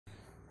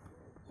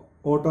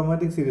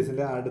Automatic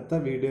സീരീസിൻ്റെ അടുത്ത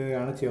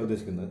വീഡിയോയാണ് ചെയ്യാൻ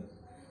ഉദ്ദേശിക്കുന്നത്.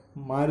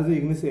 മാരുതി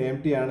ഇഗ്നിസ്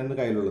AMT ആണ് ഇന്ന്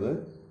കയ്യിലുള്ളത്.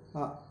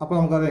 അപ്പോൾ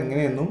നമുക്കത്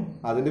എങ്ങനെയെന്നും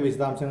അതിൻ്റെ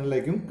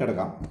വിശദാംശങ്ങളിലേക്കും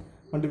കിടക്കാം.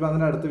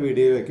 വണ്ടിപ്രാന്തിൻ്റെ അടുത്ത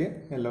വീഡിയോയിലേക്ക്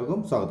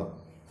എല്ലാവർക്കും സ്വാഗതം.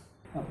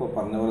 അപ്പോൾ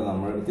പറഞ്ഞ പോലെ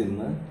നമ്മുടെ അടുത്ത്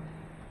ഇന്ന്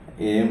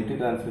AMT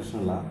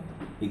ട്രാൻസ്മിഷനുള്ള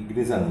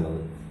ഇഗ്നിസ്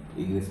ആണുള്ളത്.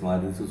 ഇഗ്നിസ്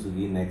മാരുതി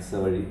സുസുക്കി നെക്സ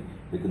വഴി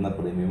വിൽക്കുന്ന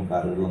പ്രീമിയം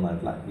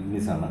കാറുകളിലൊന്നായിട്ടുള്ള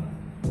ഇഗ്നിസ് ആണ്.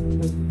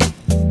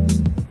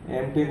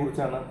 AMT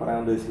കുറിച്ചാണ് പറയാൻ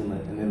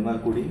ഉദ്ദേശിക്കുന്നത്. എന്നിരുന്നാൽ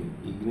കൂടി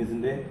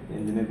ഇഗ്നിസിൻ്റെ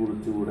എഞ്ചിനെ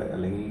കുറിച്ചുകൂടെ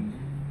അല്ലെങ്കിൽ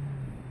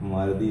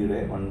മാരുതിയുടെ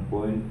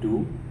 1.2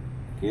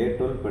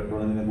 K12 പെട്രോൾ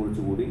എഞ്ചിനെ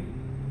കുറിച്ച് കൂടി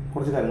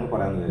കുറച്ച് കാര്യങ്ങൾ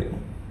പറയാൻ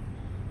വിചാരിക്കുന്നു.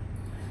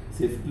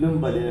 സ്വിഫ്റ്റിലും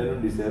ബലിനോയിലും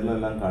ഡിസൈറിലും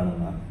എല്ലാം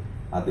കാണുന്ന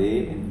അതേ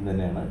എഞ്ചിൻ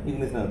തന്നെയാണ്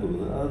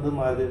ഇഗ്നിസിനകത്തുള്ളത്. അത്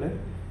മാരുതിയുടെ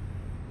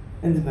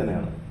എഞ്ചിൻ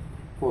തന്നെയാണ്.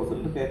 4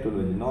 cylinder K12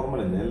 engine, normal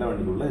engine, എല്ലാ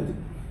വണ്ടിയിലുള്ള എഞ്ചിൻ.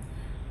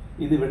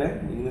 ഇതിവിടെ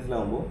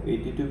ഇഗ്നിസിലാകുമ്പോൾ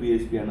 82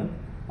 bhp ആണ്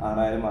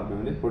 6000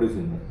 rpm പ്രൊഡ്യൂസ്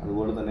ചെയ്യുന്നത്.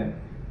 അതുപോലെ തന്നെ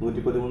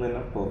 113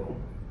 എണ്ണം ടോർക്കും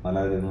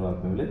 4200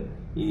 rpm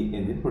ഈ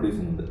എഞ്ചിൻ പ്രൊഡ്യൂസ്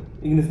ചെയ്യുന്നുണ്ട്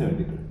ഇഗ്നിസിന്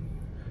വേണ്ടിയിട്ട്.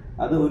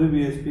 അത് 1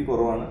 bhp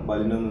കുറവാണ്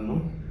ബലിനോയിൽ നിന്നും,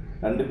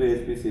 2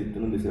 bhp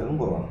സ്വിഫ്റ്റിനും ഡിസൈറിനും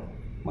കുറവാണ്.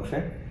 പക്ഷേ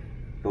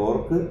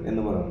ടോർക്ക്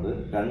എന്ന് പറയുന്നത്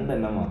 2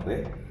 എണ്ണം മാത്രമേ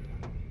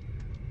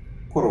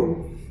കുറവുള്ളൂ.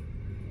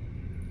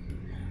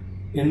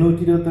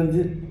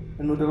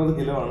 825-860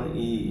 കിലോ ആണ്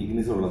ഈ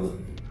ഇഗ്നിസ് ഉള്ളത്.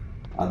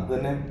 അത്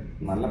തന്നെ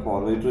നല്ല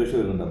പവർ വെയിറ്റ് റേഷ്യോ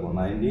വരുന്നുണ്ട്. അപ്പോൾ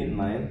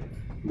 99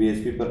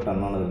 bhp പെർ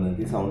ടണ്ണാണ് വരുന്നത്.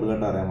 ഈ സൗണ്ട്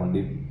കേട്ട് അറിയാൻ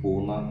വേണ്ടി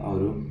പോകുന്ന ആ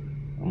ഒരു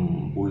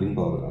പുള്ളിങ്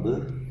പവർ, അത്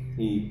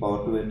ഈ പവർ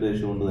ടു വെയിറ്റ്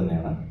റേഷ്യോ കൊണ്ട്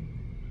തന്നെയാണ്.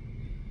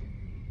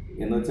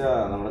 എന്ന് വെച്ചാൽ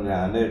നമ്മുടെ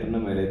ഗ്രാൻഡ്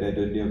ഐറ്റനും മേലേറ്റ്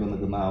ഐറ്റൊക്കെ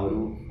നിൽക്കുന്ന ആ ഒരു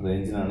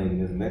റേഞ്ചിനാണ്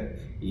ഇഗ്നിസിൻ്റെ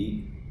ഈ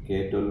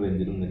K12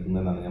 എഞ്ചിനും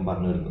നിൽക്കുന്നതെന്നാണ് ഞാൻ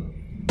പറഞ്ഞു വരുന്നത്.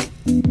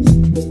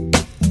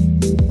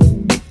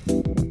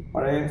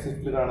 പഴയ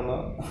സ്വിഫ്റ്റിൽ കാണുന്ന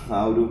ആ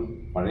ഒരു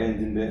പഴയ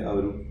എഞ്ചിൻ്റെ ആ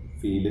ഒരു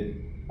ഫീല്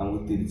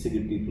നമുക്ക് തിരിച്ച്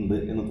കിട്ടിയിട്ടുണ്ട്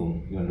എന്ന് തോന്നും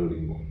ഈ വണ്ടി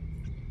ഓടിക്കുമ്പോൾ.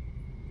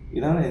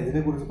 ഇതാണ്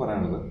എഞ്ചിനെ കുറിച്ച്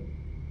പറയാനുള്ളത്.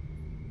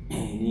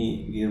 ഇനി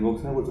ഗിയർ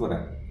ബോക്സിനെ കുറിച്ച്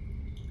പറയാം.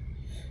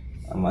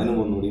 അതിന്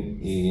ഒന്നുകൂടി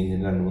ഈ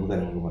എഞ്ചിൻ്റെ 2-3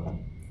 കാര്യങ്ങൾക്ക് പറയാം.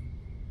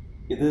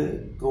 ഇത്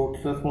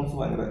ത്രോട്ടിൽ റെസ്പോൺസ്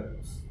ഭയങ്കര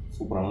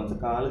സൂപ്പറാണ്. എന്ന് വെച്ചാൽ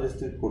കാല്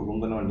ജസ്റ്റ്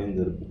കൊടുക്കുമ്പോൾ തന്നെ വണ്ടിയും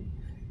കയറിക്കും.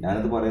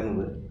 ഞാനിത്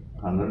പറയുന്നത്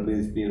 100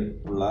 bhp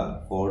ഉള്ള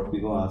ഫോർഡ്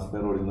പിഗോ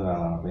ആസ്പയർ ഓടിക്കുന്ന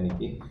ഒരാളാണ്. അപ്പോൾ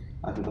എനിക്ക്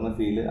ആ കിട്ടുന്ന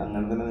ഫീല്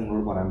അങ്ങനെ തന്നെ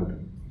നിങ്ങളോട് പറയാൻ പറ്റും.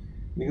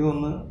 എനിക്ക്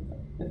തോന്നുന്നു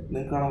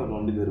നിങ്ങൾക്ക് കാണാൻ പറ്റും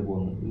വണ്ടി കയറി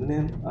പോകുന്നത്. ഇതിനെ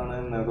ആണ്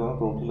നേരത്തെ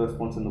ത്രോട്ടിൽ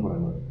റെസ്പോൺസ് എന്ന്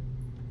പറയുന്നത്.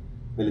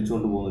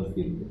 വലിച്ചുകൊണ്ട് പോകുന്നൊരു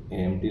ഫീൽ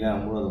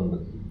AMTയിലാകുമ്പോൾ അതുണ്ട്.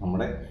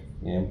 നമ്മുടെ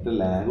AMT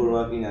ലാഗ്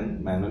ഒഴിവാക്കി ഞാൻ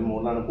മാനുവൽ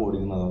മോഡിലാണ് ഇപ്പോൾ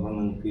ഓടിക്കുന്നത്. അതുകൊണ്ടാണ്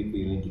നിങ്ങൾക്ക് ഈ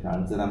ഫീൽ എനിക്ക്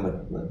കാണിച്ചു തരാൻ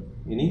പറ്റുന്നത്.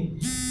 ഇനി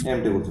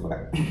AMTയെ കുറിച്ച്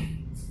പറയാം.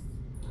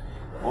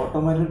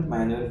 ഓട്ടോമാറ്റിക്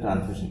മാനുവൽ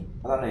ട്രാൻസ്മിഷൻ,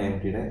 അതാണ്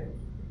AMTയുടെ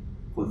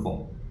ഫുൾ ഫോം.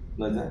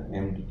 എന്ന് വെച്ചാൽ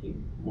AMTക്ക്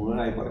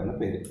മുഴുവനായി പറയുന്ന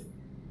പേര്.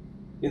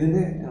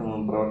 ഇതിൻ്റെ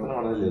പ്രവർത്തനം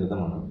വളരെ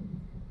ലളിതമാണ്.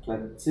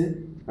 ക്ലച്ച്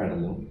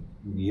പെഡലും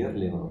ഗിയർ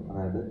ലിവറും,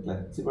 അതായത്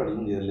ക്ലച്ച്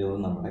പെഡലും ഗിയർ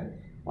ലിവറും നമ്മുടെ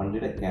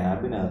വണ്ടിയുടെ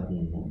ക്യാബിനകത്ത്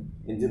നിന്ന്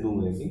എഞ്ചിൻ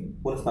റൂമിലേക്ക്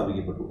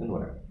പുനഃസ്ഥാപിക്കപ്പെട്ടു എന്ന്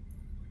പറയാം.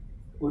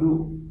 ഒരു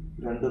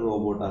 2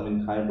 റോബോട്ട്,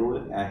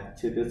 ഹൈഡ്രോളിക്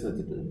ആക്ച്വേറ്റേഴ്സ്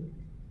വെച്ചിട്ട്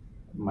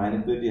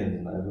മാനിപ്പുലേറ്റ്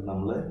ചെയ്യുന്നുണ്ട്. അതായത്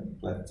നമ്മൾ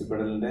ക്ലച്ച്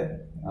പെഡലിൻ്റെ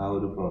ആ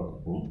ഒരു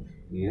പ്രവർത്തനവും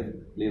ഗിയർ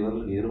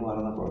ലിവറിൽ ഗിയർ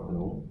മാറുന്ന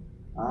പ്രവർത്തനവും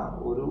ആ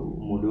ഒരു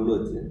മൊഡ്യൂൾ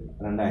വെച്ച്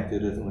 2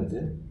 ആക്ച്വേറ്റേഴ്സും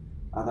വെച്ച്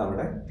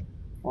അതവിടെ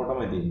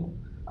ഓട്ടോമേറ്റ് ചെയ്യുന്നു.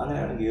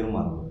 അങ്ങനെയാണ് ഗിയർ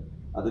മാറുന്നത്.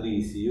 അതൊരു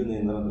ECU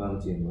നിയന്ത്രണത്തിലാണ്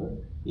ചെയ്യുന്നത്.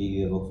 ഈ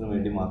ഗിയർ ബോക്സിന്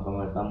വേണ്ടി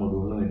മാത്രമായിട്ട്, ആ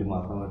മൊഡ്യൂളിന് വേണ്ടി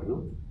മാത്രമായിട്ടൊരു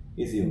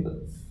ECU ഉണ്ട്.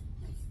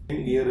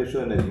 ഗിയർ റേഷ്യോ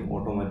തന്നെയായിരിക്കും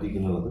ഓട്ടോമാറ്റിക്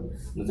എന്നുള്ളത്.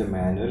 എന്ന് വെച്ചാൽ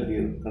മാനുവൽ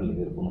ഗിയർ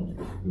കയറി പോകുന്നുണ്ട്.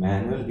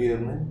 മാനുവൽ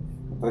ഗിയറിന്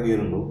എത്ര ഗിയർ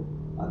ഉണ്ടോ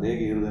അതേ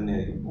ഗിയർ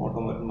തന്നെയായിരിക്കും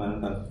ഓട്ടോമാറ്റിക് മാനുവൽ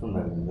ട്രാൻസ്മിഷൻ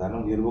ഉണ്ടായിരുന്നത്.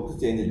 കാരണം ഗിയർ ബോക്സ്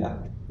ചേഞ്ച് ഇല്ല.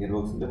 ഗിയർ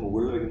ബോക്സിൻ്റെ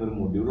മുകളിൽ വയ്ക്കുന്ന ഒരു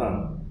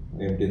മൊഡ്യൂളാണ്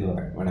AMT എന്ന്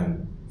പറയാം, വേണമെങ്കിൽ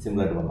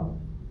സിമ്പിളായിട്ട് പറഞ്ഞാൽ.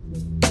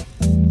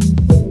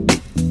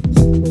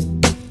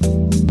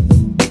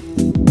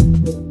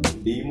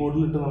 ഡി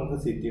മോഡിലിട്ട് നമുക്ക്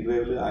സിറ്റി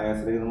ഡ്രൈവിൽ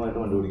ആയാസരഹിതമായിട്ട്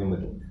വണ്ടി ഓടിക്കാൻ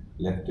പറ്റും.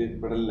 ലെഫ്റ്റ്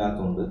പെഡൽ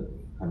ഇല്ലാത്തതുകൊണ്ട്,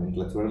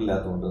 ക്ലച്ച് പെഡൽ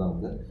ഇല്ലാത്തതുകൊണ്ട്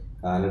നമുക്ക്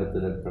കാലെടുത്ത്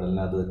ലെഫ്റ്റ്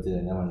പെഡലിനകത്ത് വെച്ച്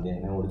കഴിഞ്ഞാൽ വണ്ടി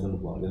അങ്ങനെ ഓടിച്ചുകൊണ്ട്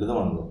പോകാം.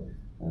 ലളിതമാണത്,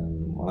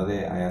 വളരെ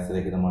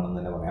ആയാസരഹിതമാണെന്ന്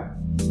തന്നെ പറയാം.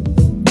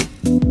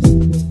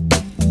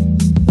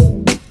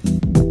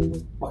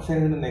 പക്ഷേ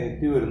ഇതിൻ്റെ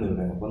നെഗറ്റീവ്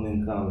വരുന്നുണ്ട്. അപ്പം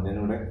നിങ്ങൾക്ക് കാണാൻ പറ്റും,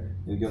 ഞാനിവിടെ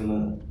എനിക്കൊന്ന്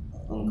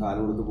കാല്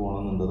കൊടുത്ത്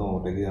പോകണമെന്നുണ്ടോ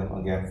ഓട്ടോയ്ക്ക്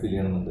ഗ്യാപ്പ് ഫിൽ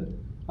ചെയ്യണമെന്നുണ്ട്,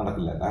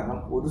 നടക്കില്ല. കാരണം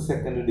 1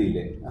 second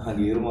delay,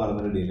 gear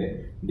മാറുന്നൊരു delay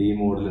D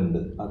മോഡിലുണ്ട്.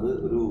 അത്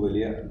ഒരു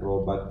വലിയ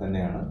ഡ്രോബാക്ക്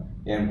തന്നെയാണ്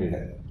AMTയുടെ.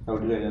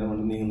 ചവിട്ടി കഴിഞ്ഞാൽ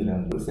വണ്ടി നീങ്ങുന്നില്ല.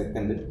 1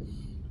 സെക്കൻഡ്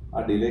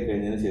ആ ഡിലേ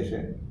കഴിഞ്ഞതിന്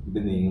ശേഷം ഇത്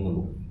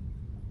നീങ്ങുന്നുള്ളൂ.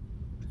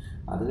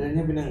 അത്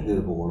കഴിഞ്ഞാൽ പിന്നെ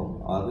കയറി പോകണം.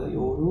 അത്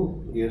ഓരോ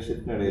ഗിയർ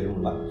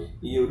ഷിഫ്റ്റിനിടയിലുമുള്ള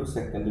ഈ 1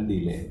 സെക്കൻഡ്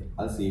ഡിലേ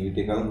അത്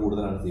CVTയേക്കാളും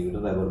കൂടുതലാണ്. CVT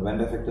റബ്ബർ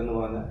ബാൻഡ് എഫക്റ്റ് എന്ന്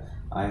പറഞ്ഞാൽ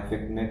ആ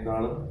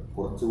എഫക്റ്റിനേക്കാളും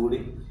കുറച്ചുകൂടി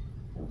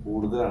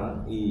കൂടുതലാണ്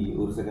ഈ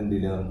 1 സെക്കൻഡ്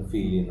ഡിലേ നമുക്ക്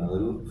ഫീൽ ചെയ്യുന്നത്.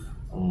 അതൊരു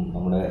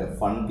നമ്മുടെ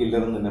ഫൺ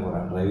കില്ലർ എന്ന് തന്നെ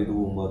പറയാം. ഡ്രൈവ് ചെയ്ത്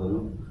പോകുമ്പോൾ അതൊരു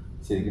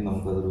ശരിക്കും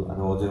നമുക്കതൊരു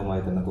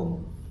അരോചകമായി തന്നെ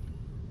തോന്നും.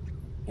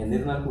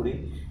 എന്നിരുന്നാൽ കൂടി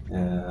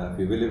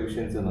ഫ്യൂവൽ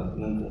എഫിഷ്യൻസി എന്ന്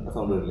നിങ്ങൾക്ക്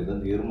സൗണ്ട് വരില്ല. ഇത്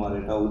ഗിയർ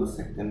മാറിയിട്ട് ആ 1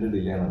 സെക്കൻഡ്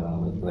ഡിലേ ആണ്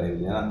കാണുന്നത് ഡ്രൈവ്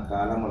ചെയ്യാൻ. ആ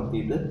കാലം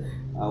മറത്തിയിട്ട്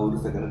ആ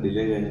 1 സെക്കൻഡ്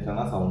ഡിലേ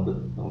കഴിഞ്ഞിട്ടാണ് ആ സൗണ്ട്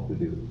നമുക്ക്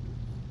കിട്ടിയത്.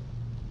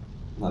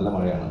 നല്ല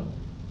മഴയാണ്.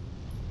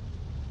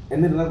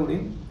 എന്നിരുന്നാൽ കൂടി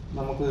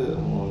നമുക്ക്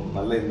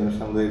നല്ല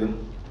ഇന്ധനക്ഷമതയിലും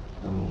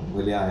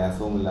വലിയ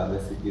ആയാസവും ഇല്ലാതെ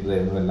സിറ്റി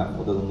ഡ്രൈവിനും എല്ലാം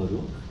ഉതകുന്നൊരു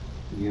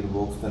ഗിയർ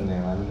ബോക്സ്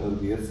തന്നെയാണ്, ഒരു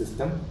ഗിയർ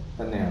സിസ്റ്റം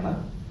തന്നെയാണ്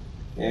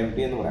AMT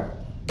എന്ന് പറയാം.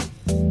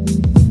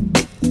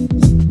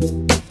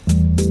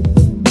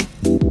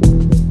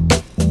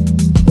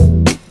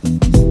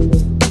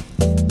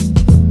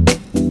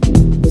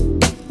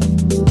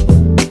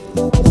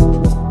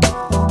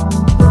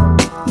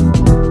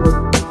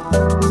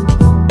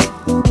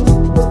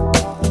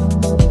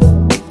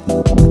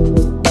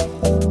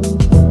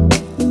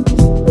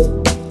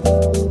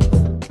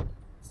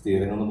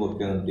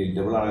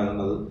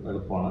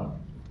 എളുപ്പമാണ്.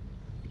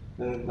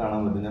 നിങ്ങൾക്ക് കാണാൻ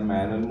പറ്റും, ഞാൻ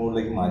മാനുവൽ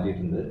മോഡിലേക്ക്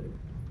മാറ്റിയിട്ടുണ്ട്.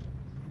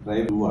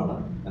 ഡ്രൈവ് 2 ആണ്.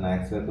 ഞാൻ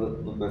ആക്സിലേറ്റർ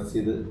ഒന്ന് പ്രസ്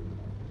ചെയ്ത്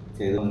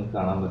നിങ്ങൾക്ക്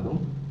കാണാൻ പറ്റും.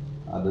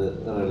 അത്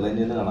റെഡ് ലൈൻ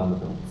ചെയ്യുന്നത് കാണാൻ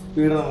പറ്റും.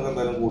 സ്പീഡ് നമുക്ക്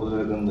എന്തായാലും കൂടുതൽ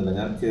എടുക്കുന്നില്ല.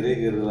 ഞാൻ ചെറിയ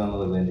ഗിയറുകളാണ്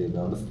റെഡ് ലൈൻ ചെയ്തത്,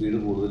 അതുകൊണ്ട് സ്പീഡ്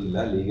കൂടുതലില്ല,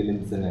 ലീഗൽ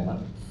ലിമിറ്റ്സ് തന്നെയാണ്.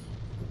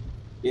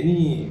 ഇനി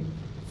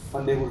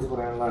വണ്ടിയെക്കുറിച്ച്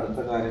പറയാനുള്ള അടുത്ത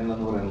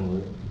കാര്യങ്ങളെന്ന്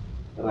പറയുന്നത്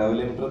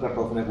റെവലിമീറ്റർ കട്ട്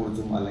ഓഫിനെ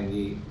കുറിച്ചും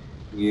അല്ലെങ്കിൽ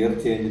ഗിയർ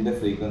ചേഞ്ചിൻ്റെ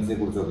ഫ്രീക്വൻസിയെ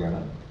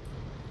കുറിച്ചൊക്കെയാണ്.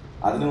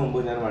 അതിനു മുമ്പ്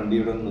ഞാൻ വണ്ടി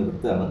ഇവിടെ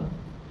നിർത്തുകയാണ്.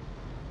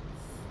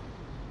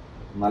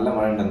 നല്ല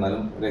മഴ ഉണ്ട്,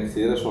 എന്നാലും ഒരു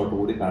എക്സ്റ്റീരിയർ ഷോട്ട്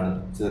കൂടി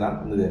കാണിച്ചു തരാം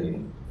എന്ന്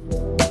വിചാരിക്കുന്നു.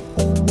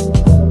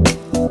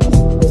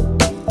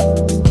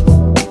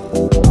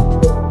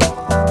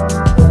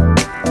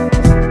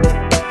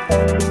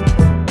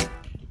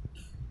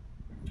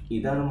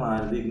 ഇതാണ്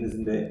Maruti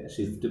ഇഗ്നിസിൻ്റെ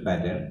shift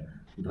pattern.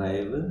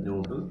 Drive,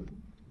 neutral,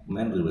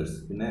 main, reverse.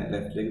 പിന്നെ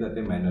ലെഫ്റ്റിലേക്ക്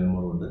തട്ടിയ മാനുവൽ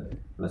മോഡുണ്ട്.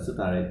 പ്ലസ്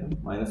താഴേക്കും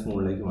മൈനസ്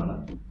മുകളിലേക്കുമാണ്.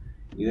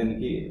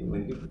 എനിക്ക്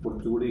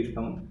കുറച്ചുകൂടി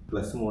ഇഷ്ടം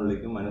പ്ലസ്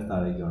മുകളിലേക്കും മൈനസ്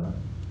താഴേക്കുമാണ്.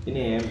 ഇനി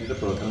AMTയുടെ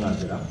പ്രവർത്തനം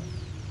കാണിച്ചു തരാം.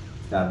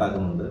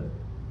 സ്റ്റാർട്ടാക്കുന്നുണ്ട്.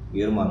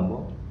 ഗിയർ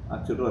മാറുമ്പോൾ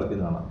ആക്സിലേറ്റർ വർക്ക്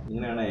ചെയ്യുന്നത് കാണാം.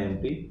 ഇങ്ങനെയാണ്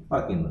AMT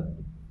വർക്ക് ചെയ്യുന്നത്.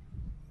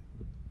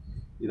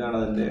 ഇതാണ്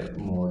അതിൻ്റെ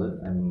മോഡ്.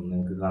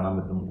 നിങ്ങൾക്ക് കാണാൻ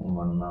പറ്റും,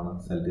 1 ആണ്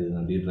സെലക്ട്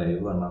ചെയ്തിരുന്നത്. ഈ ഡ്രൈവ്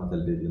 1 ആണ്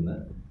സെലക്ട് ചെയ്തിരുന്നത്.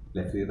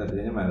 ലെഫ്റ്റിലേക്ക് തട്ടി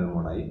കഴിഞ്ഞാൽ manual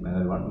മോഡായി.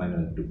 Manual 1,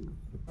 manual 2.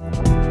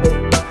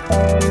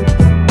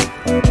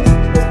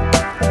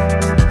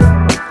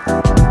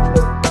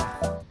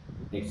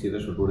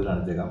 Exterior shot കൂടി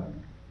കാണിച്ചേക്കാം.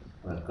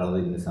 റെഡ് കളർ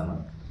ഇഗ്നിസ് ആണ്.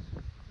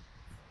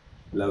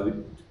 Love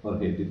it or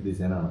hate it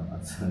ഡിസൈനാണ്.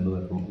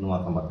 എന്ന്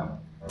മാത്രം പറയാം.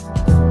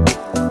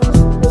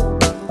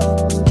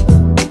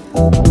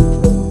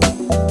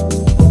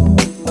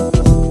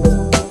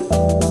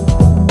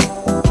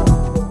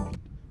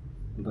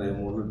 ഡ്രൈവ്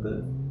മോഡിലിട്ട്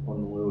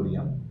ഒന്നുകൂടി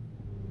ഓടിക്കാം.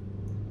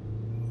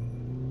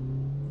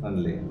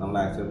 അല്ലേ, നമ്മൾ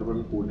ആക്സിലേറ്റർ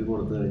പെഡൽ കൂട്ടി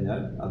കൊടുത്തു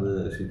കഴിഞ്ഞാൽ അത്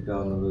ഷിഫ്റ്റ്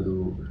ആവുന്നത് ഒരു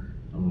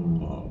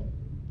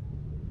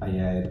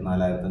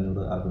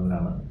 4500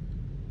 RPM-ലാണ്.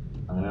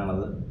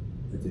 അങ്ങനെയാണത്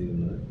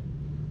വെച്ചിരിക്കുന്നത്.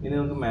 ഇനി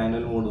നമുക്ക്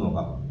മാനുവൽ മോഡ്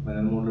നോക്കാം.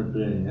 മാനുവൽ മോഡിൽ ഇട്ട്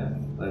കഴിഞ്ഞാൽ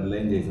റെഡ്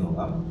ലൈൻ ചെയ്ത്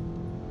നോക്കാം.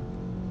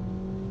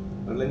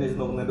 റെഡ് ലൈൻ ചെയ്ത്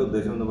നോക്കുന്നതിൻ്റെ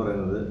ഉദ്ദേശം എന്ന്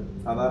പറയുന്നത്,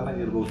 സാധാരണ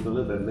ഗിയർ ബോക്സുകൾ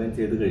റെഡ് ലൈൻ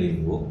ചെയ്ത്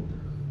കഴിയുമ്പോൾ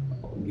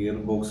ഗിയർ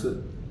ബോക്സ്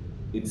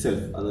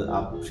ഇറ്റ്സെൽഫ് അത്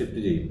അപ്പ്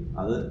ഷിഫ്റ്റ് ചെയ്യും.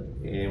 അത്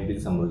AMTയിൽ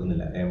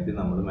സംഭവിക്കുന്നില്ല. AMT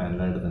നമ്മൾ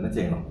മാനുവലായിട്ട് തന്നെ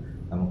ചെയ്യണം.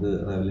 നമുക്ക്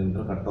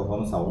റെവലിമീറ്റർ കട്ട് ഓഫ്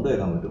ആവുന്ന സൗണ്ട്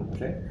കേൾക്കാൻ പറ്റും,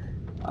 പക്ഷേ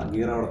ആ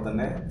ഗിയർ അവിടെ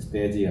തന്നെ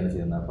സ്റ്റേ ചെയ്യുകയാണ്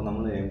ചെയ്യുന്നത്. അപ്പോൾ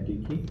നമ്മൾ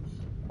AMTക്ക്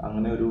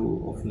അങ്ങനെ ഒരു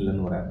ഓപ്ഷൻ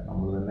ഇല്ലെന്ന് പറയാം.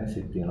 നമ്മൾ തന്നെ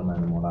ഷിഫ്റ്റ് ചെയ്യണം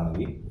മാനുവൽ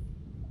മോഡാണെങ്കിൽ.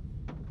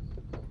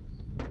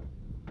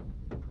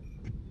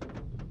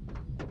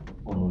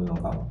 ഒന്നുകൂടി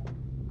നോക്കാം.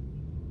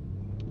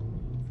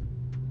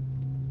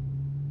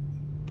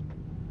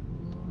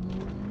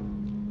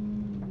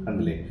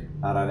 കണ്ടില്ലേ,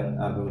 6000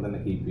 RPM തന്നെ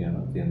കീപ്പ്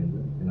ചെയ്യുന്നത്.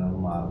 പിന്നെ നമ്മൾ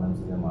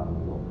മാറുന്നതനുസരിച്ച്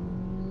മാറുന്നുള്ളൂ.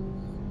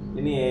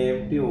 ഇനി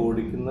AMT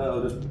ഓടിക്കുന്ന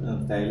ഒരു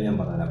സ്റ്റൈൽ ഞാൻ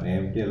പറഞ്ഞുതരാം.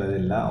 AMT അല്ലാതെ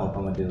എല്ലാ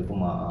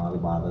ഓട്ടോമാറ്റിക്കും അത്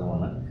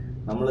ബാധകമാണ്.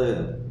 നമ്മൾ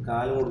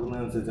കാല്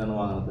കൊടുക്കുന്നതനുസരിച്ചാണ്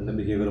വാഹനത്തിൻ്റെ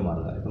ബിഹേവിയർ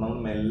മാറുക. ഇപ്പോൾ നമ്മൾ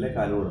മെല്ലെ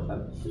കാല് കൊടുത്താൽ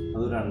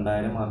അത്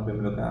 2000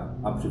 RPM-ലൊക്കെ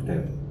അപ്പ് ഷിഫ്റ്റ്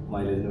ആകും.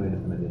 മൈലേജിന് വേണ്ടി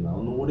തന്നെ ചെയ്യുന്നത്.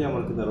 ഒന്നുകൂടി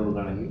നമ്മൾക്ക് കയറി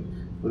കൊടുക്കുകയാണെങ്കിൽ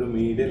ഒരു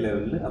മീഡിയം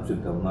ലെവലിൽ അപ്പ്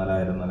ഷിഫ്റ്റ് ആകും.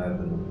 4000,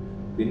 4500.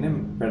 പിന്നെ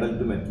പെഡൽ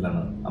ടു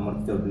മെറ്റലാണ്.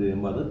 അമർത്തി ചവിട്ടി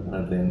കഴിയുമ്പോൾ അത്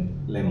റെഡ്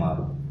ലൈൻ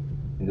മാറും.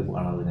 നിങ്ങൾക്ക്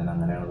കാണാതെ ഞാൻ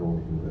അങ്ങനെയാണ്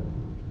ഓടിക്കുന്നത്.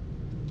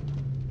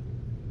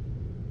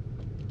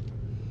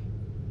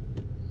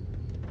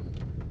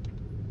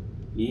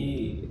 ഈ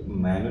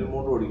മാനുവൽ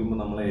മോഡ് ഓടിക്കുമ്പോൾ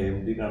നമ്മൾ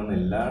AMT കാണുന്ന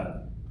എല്ലാ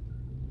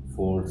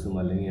ഫോൾട്ട്സും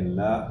അല്ലെങ്കിൽ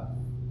എല്ലാ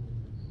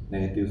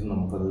നെഗറ്റീവ്സും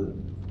നമുക്കത്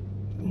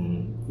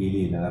ഫീൽ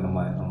ചെയ്യില്ല. കാരണം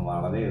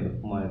വളരെ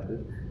എളുപ്പമായിട്ട്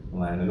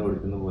മാനുവൽ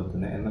ഓടിക്കുന്ന പോലെ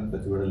തന്നെ എന്നാൽ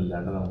ടച്ചുപെഡൽ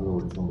ഇല്ലാണ്ട് നമുക്ക്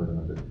ഓടിച്ചുകൊണ്ട്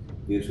വരുന്നുണ്ട്.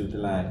 ഗിയർ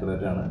ഷിഫ്റ്റിൽ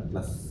ആക്യുറേറ്റ് ആണ്.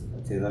 പ്ലസ്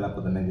ചെയ്താൽ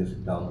അപ്പോൾ തന്നെ ഗിയർ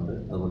ഷിഫ്റ്റ് ആവുന്നുണ്ട്.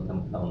 അതുപോലെ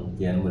തന്നെ ഡൗൺ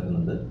ചെയ്യാനും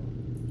പറ്റുന്നുണ്ട്.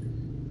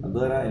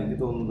 അതുവരെ എനിക്ക്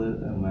തോന്നുന്നത്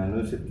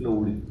മാനുവൽ ഷിഫ്റ്റിൽ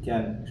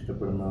ഓടിക്കാൻ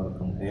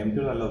ഇഷ്ടപ്പെടുന്നവർക്കും AMT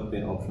നല്ല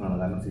ഓപ്ഷനാണ്.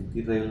 കാരണം സിറ്റി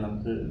ഡ്രൈവിൽ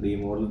നമുക്ക്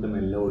ഡിമോഡലിട്ട്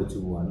മെല്ലെ ഓടിച്ചു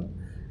പോകാനും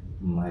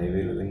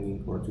ഹൈവേയിൽ അല്ലെങ്കിൽ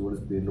കുറച്ചുകൂടി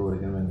സ്പീഡിൽ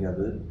ഓടിക്കണമെങ്കിൽ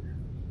അത്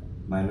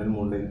മാനുവൽ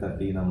മോഡിലേക്ക്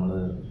തട്ടി നമ്മൾ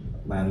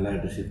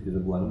മാനുവലായിട്ട് ഷിഫ്റ്റ് ചെയ്ത്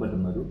പോകാനും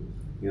പറ്റുന്നൊരു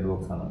ഗിയർ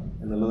ബോക്സാണ്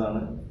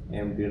എന്നുള്ളതാണ്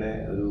AMTയുടെ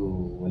ഒരു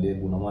വലിയ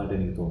ഗുണമായിട്ട്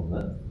എനിക്ക്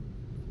തോന്നുന്നത്.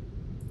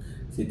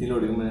 സിറ്റിയിൽ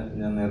ഓടിക്കുമ്പോൾ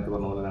ഞാൻ നേരത്തെ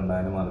പറഞ്ഞ പോലെ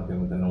 2000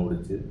 RPM തന്നെ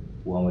ഓടിച്ച്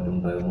പോകാൻ പറ്റും.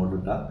 ഡ്രൈവ് മോഡ്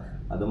ഇട്ടാൽ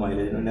അത്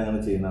മൈലേജിന് വേണ്ടി അങ്ങനെ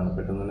ചെയ്യുന്നതാണ്.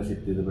 പെട്ടെന്ന് തന്നെ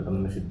ഷിഫ്റ്റ് ചെയ്ത്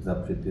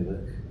അപ്പ് ഷിഫ്റ്റ് ചെയ്ത്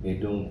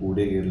ഏറ്റവും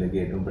കൂടിയ ഗിയറിലേക്ക്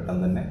ഏറ്റവും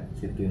പെട്ടെന്ന് തന്നെ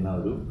ഷിഫ്റ്റ് ചെയ്യുന്ന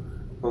ഒരു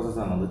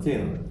പ്രോസസ്സാണ് അത്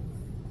ചെയ്യുന്നത്.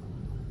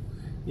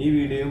 ഈ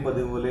വീഡിയോയും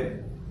പതിവുപോലെ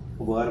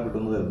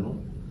ഉപകാരപ്പെട്ടെന്ന് കരുതുന്നു.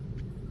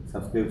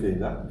 സബ്സ്ക്രൈബ്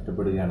ചെയ്യുക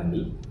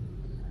ഇഷ്ടപ്പെടുകയാണെങ്കിൽ.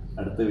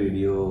 അടുത്ത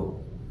വീഡിയോ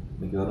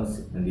മിക്കവാറും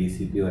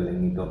DCPയോ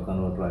അല്ലെങ്കിൽ ടോപ്പ്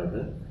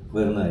കൺവേർട്ടറായിട്ട്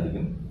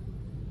വരുന്നതായിരിക്കും.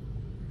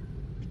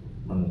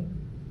 നന്ദി.